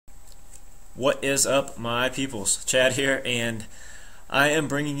What is up, my peoples? Chad here, and I am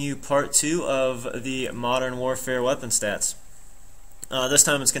bringing you part 2 of the Modern Warfare weapon stats. This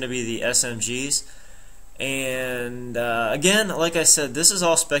time it's going to be the SMGs, and again, like I said, this is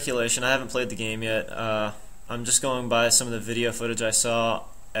all speculation. I haven't played the game yet. I'm just going by some of the video footage I saw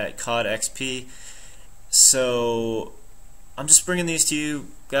at COD XP, so I'm just bringing these to you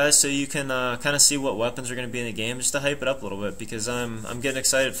guys so you can kind of see what weapons are going to be in the game, just to hype it up a little bit, because I'm getting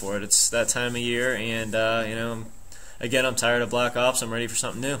excited for it. It's that time of year, and you know, again, I'm tired of Black Ops. I'm ready for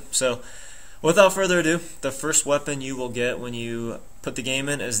something new. So without further ado, the first weapon you will get when you put the game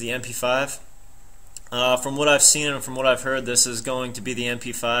in is the MP5. From what I've seen and from what I've heard, this is going to be the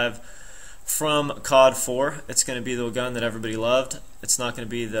MP5 from COD 4. It's going to be the gun that everybody loved. It's not going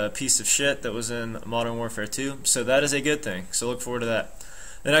to be the piece of shit that was in Modern Warfare 2, so that is a good thing. So look forward to that.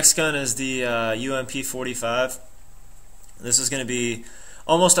 The next gun is the UMP45. This is going to be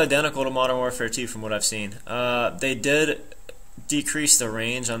almost identical to Modern Warfare 2 from what I've seen. They did decrease the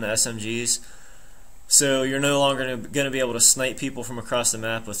range on the SMGs, so you're no longer going to be able to snipe people from across the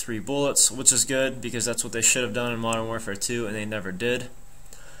map with 3 bullets, which is good because that's what they should have done in Modern Warfare 2, and they never did.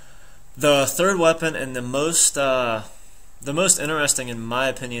 The third weapon, and the most interesting in my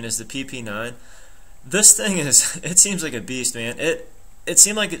opinion, is the PP9. This thing it seems like a beast, man. It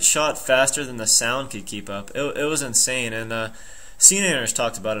seemed like it shot faster than the sound could keep up. It was insane, and CNAers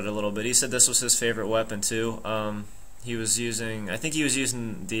talked about it a little bit. He said this was his favorite weapon too. He was using, I think he was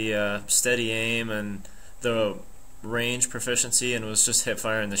using the steady aim and the range proficiency, and was just hip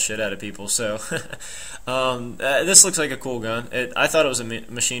firing the shit out of people. So this looks like a cool gun. I thought it was a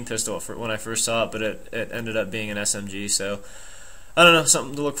machine pistol when I first saw it, but it ended up being an SMG. So I don't know,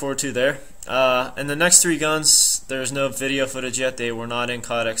 something to look forward to there. And the next 3 guns, there's no video footage yet. They were not in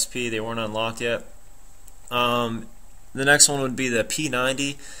COD XP. They weren't unlocked yet. The next one would be the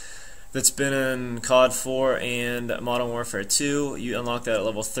P90 that's been in COD 4 and Modern Warfare 2. You unlock that at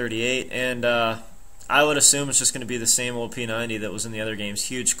level 38, and I would assume it's just going to be the same old P90 that was in the other games.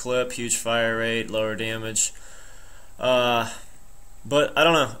 Huge clip, huge fire rate, lower damage. But I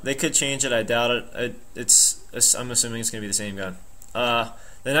don't know. They could change it. I doubt it. I'm assuming it's going to be the same gun.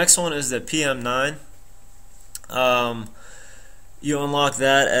 The next one is the PM9. You unlock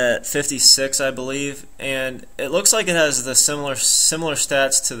that at 56, I believe, and it looks like it has the similar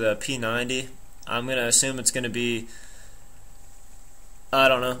stats to the P90. I'm going to assume it's going to be, I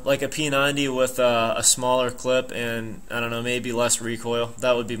don't know, like a P90 with a smaller clip and, I don't know, maybe less recoil.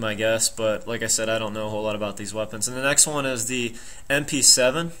 That would be my guess, but like I said, I don't know a whole lot about these weapons. And the next one is the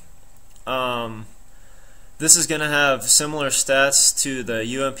MP7. This is going to have similar stats to the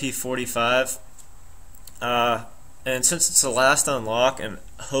UMP45. And since it's the last unlock, and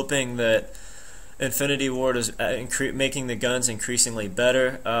hoping that Infinity Ward is making the guns increasingly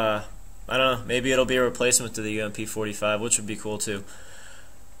better, I don't know, maybe it'll be a replacement to the UMP45, which would be cool too.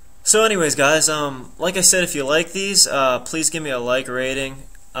 So anyways, guys, like I said, if you like these, please give me a like rating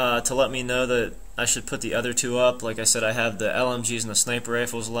to let me know that I should put the other 2 up. Like I said, I have the LMGs and the sniper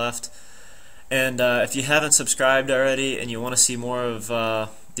rifles left. And if you haven't subscribed already and you want to see more of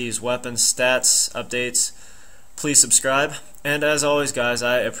these weapons stats updates, please subscribe. And as always, guys,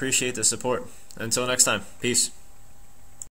 I appreciate the support. Until next time, peace.